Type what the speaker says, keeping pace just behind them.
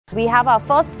We have our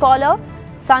first caller,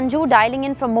 Sanju, dialing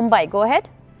in from Mumbai. Go ahead.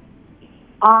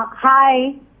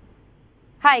 Hi.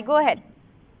 Hi, go ahead.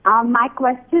 My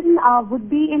question would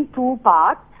be in two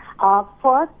parts.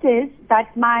 First is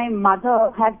that my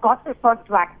mother has got the first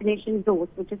vaccination dose,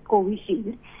 which is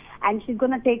Covishield, and she's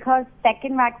going to take her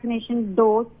second vaccination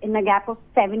dose in a gap of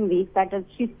 7 weeks. That is,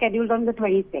 she's scheduled on the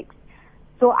 26th.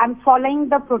 So I'm following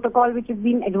the protocol which has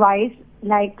been advised,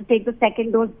 like to take the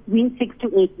second dose between 6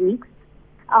 to 8 weeks.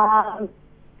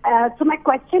 So my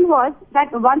question was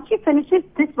that once she finishes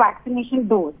this vaccination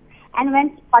dose and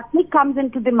when Sputnik comes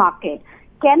into the market,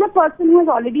 can a person who has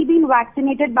already been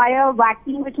vaccinated by a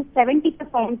vaccine which is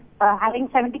 70%, having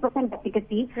 70%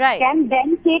 efficacy, can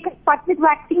then take a Sputnik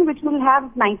vaccine which will have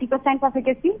 90%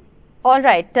 efficacy? All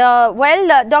right.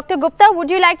 Well, Dr. Gupta, would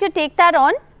you like to take that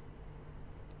on?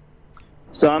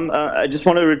 So I just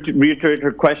want to reiterate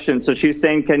her question. So she's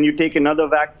saying, can you take another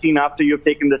vaccine after you've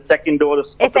taken the second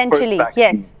dose of the first vaccine?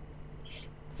 Yes.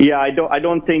 Yeah, I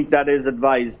don't think that is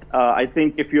advised. I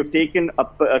think if you've taken a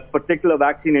particular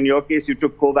vaccine, in your case you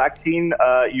took Covaxin,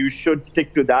 you should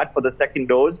stick to that for the second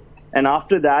dose. And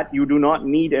after that, you do not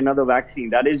need another vaccine.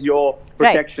 That is your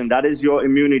protection. That is your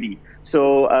immunity.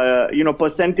 So,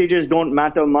 percentages don't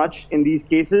matter much in these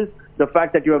cases. The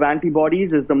fact that you have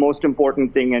antibodies is the most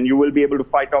important thing, and you will be able to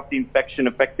fight off the infection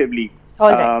effectively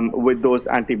with those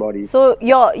antibodies. So,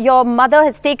 your mother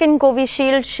has taken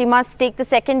Covishield. She must take the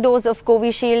second dose of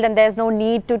Covishield, and there's no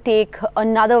need to take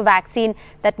another vaccine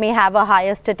that may have a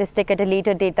higher statistic at a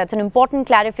later date. That's an important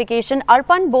clarification.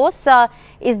 Arpan Bose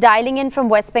is dialing in from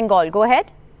West Bengal. Go ahead.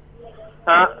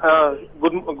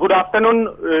 Good afternoon,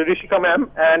 Rishika ma'am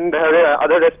and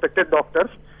other respected doctors.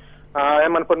 I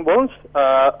am Arpan Bose.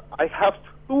 I have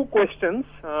two questions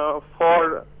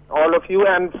for all of you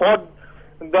and for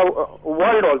the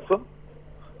world also.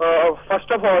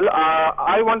 First of all,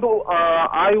 I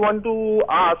want to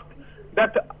ask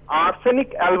that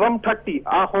arsenic album 30,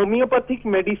 a homeopathic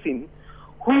medicine,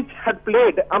 which had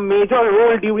played a major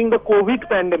role during the COVID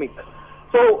pandemic.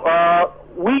 So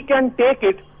we can take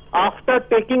it after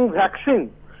taking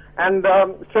vaccine. And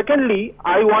secondly,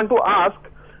 I want to ask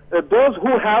those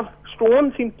who have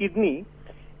stones in kidney,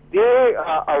 they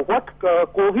what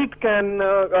COVID can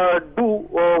do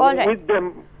with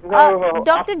them.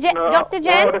 Dr.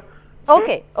 Jain.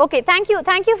 Okay. Thank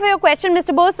you for your question,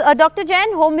 Mr. Bose. Dr.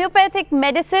 Jain, homeopathic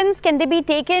medicines, can they be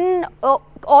taken or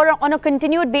on a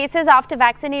continued basis after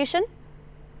vaccination?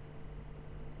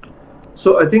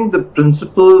 So I think the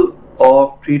principle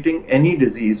of treating any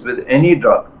disease with any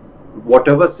drug,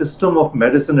 whatever system of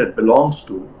medicine it belongs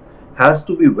to, has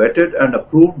to be vetted and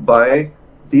approved by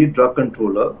the drug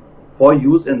controller for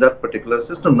use in that particular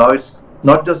system. Now, it's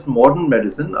not just modern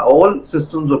medicine. All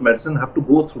systems of medicine have to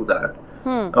go through that.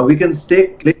 We can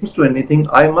stake claims to anything.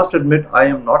 I must admit, I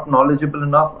am not knowledgeable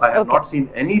enough. I have not seen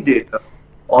any data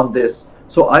on this.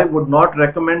 So I would not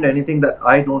recommend anything that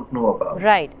I don't know about.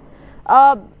 Right.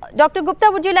 Dr. Gupta,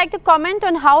 would you like to comment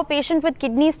on how a patient with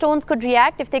kidney stones could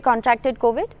react if they contracted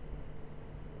COVID?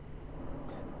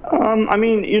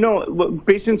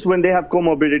 Patients, when they have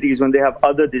comorbidities, when they have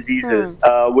other diseases,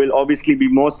 will obviously be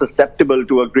more susceptible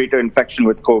to a greater infection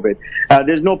with COVID.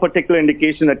 There's no particular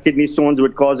indication that kidney stones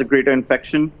would cause a greater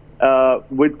infection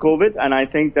with COVID, and I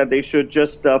think that they should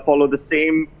just follow the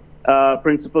same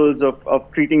principles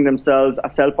of treating themselves,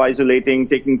 self-isolating,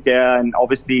 taking care, and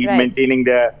obviously maintaining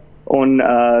their own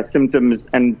symptoms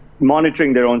and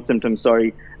monitoring their own symptoms,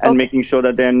 and making sure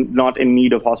that they're not in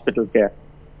need of hospital care.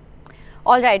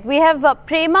 All right. We have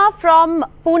Prema from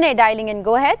Pune dialing in.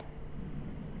 Go ahead.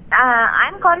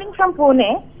 I'm calling from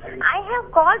Pune. I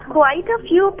have called quite a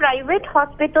few private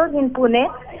hospitals in Pune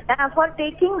for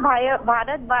taking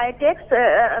Bharat Biotech's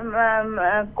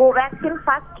Covaxin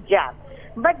first jab.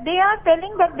 But they are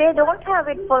telling that they don't have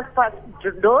it for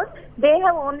first dose. They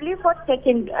have only for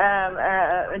second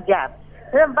jab.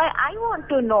 But I want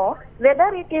to know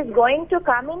whether it is going to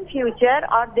come in future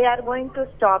or they are going to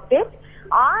stop it,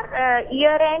 or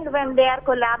year-end when they are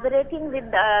collaborating with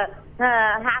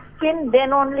Haskin,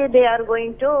 then only they are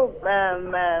going to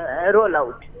roll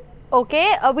out.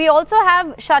 Okay. We also have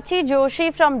Shachi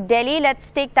Joshi from Delhi. Let's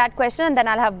take that question and then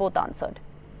I'll have both answered.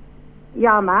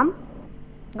 Yeah, ma'am.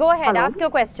 Go ahead. Hello. Ask your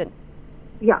question.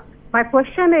 Yeah. My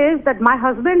question is that my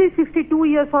husband is 62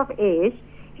 years of age.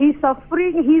 He's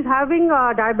suffering. He's having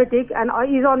diabetic and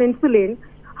he's on insulin.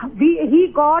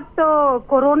 He got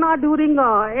corona during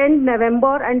end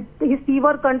November, and his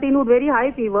fever continued, very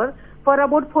high fever, for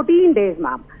about 14 days,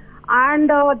 ma'am. And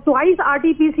twice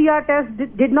RT-PCR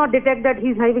test did not detect that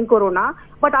he's having corona.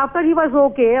 But after he was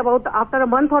okay, after a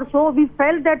month or so, we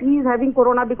felt that he is having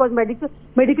corona because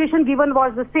medication given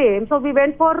was the same. So we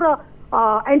went for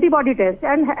antibody test,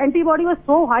 and antibody was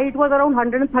so high, it was around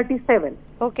 137.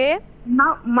 Okay.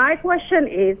 Now, my question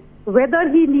is whether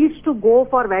he needs to go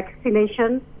for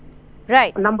vaccination.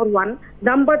 Right. Number one.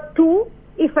 Number two,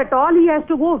 if at all he has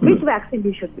to go, which vaccine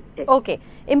he should be taking? Okay.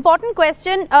 Important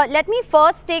question. Let me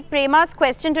first take Prema's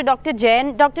question to Dr.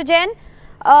 Jain. Dr. Jain,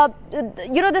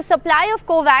 the supply of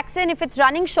Covaxin, if it's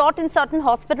running short in certain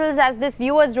hospitals, as this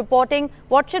viewer is reporting,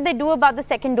 what should they do about the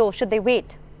second dose? Should they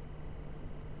wait?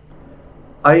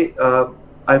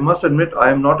 I must admit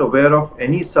I am not aware of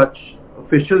any such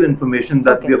official information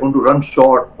that we are going to run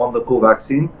short on the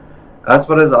Covaxin. As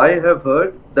far as I have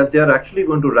heard, that they are actually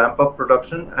going to ramp up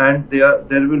production, and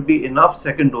there will be enough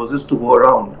second doses to go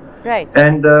around. Right.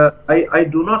 And I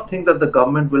do not think that the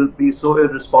government will be so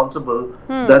irresponsible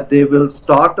that they will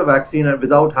start the vaccine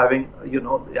without having,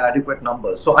 the adequate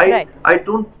numbers. So I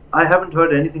haven't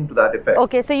heard anything to that effect.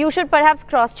 Okay, so you should perhaps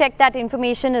cross-check that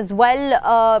information as well.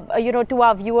 To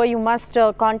our viewer, you must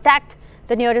contact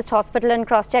the nearest hospital and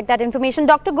cross-check that information.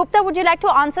 Dr. Gupta, would you like to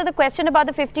answer the question about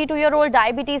the 52-year-old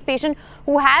diabetes patient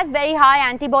who has very high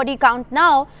antibody count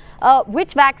now?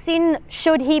 Which vaccine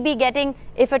should he be getting,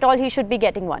 if at all he should be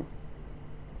getting one?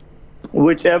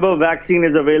 Whichever vaccine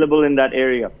is available in that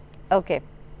area. Okay.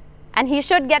 And he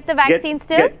should get the vaccine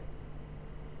still?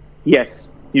 Yes,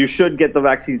 you should get the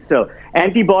vaccine still.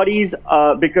 Antibodies,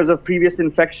 because of previous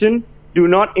infection, do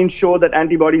not ensure that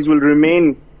antibodies will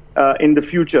remain in the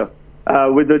future.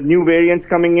 With the new variants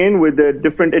coming in, with the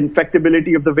different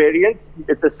infectability of the variants,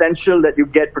 it's essential that you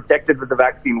get protected with the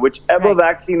vaccine. Whichever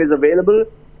vaccine is available,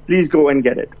 please go and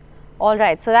get it. All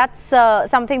right. So that's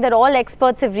something that all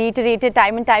experts have reiterated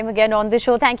time and time again on this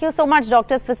show. Thank you so much,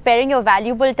 doctors, for sparing your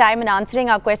valuable time and answering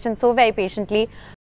our questions so very patiently.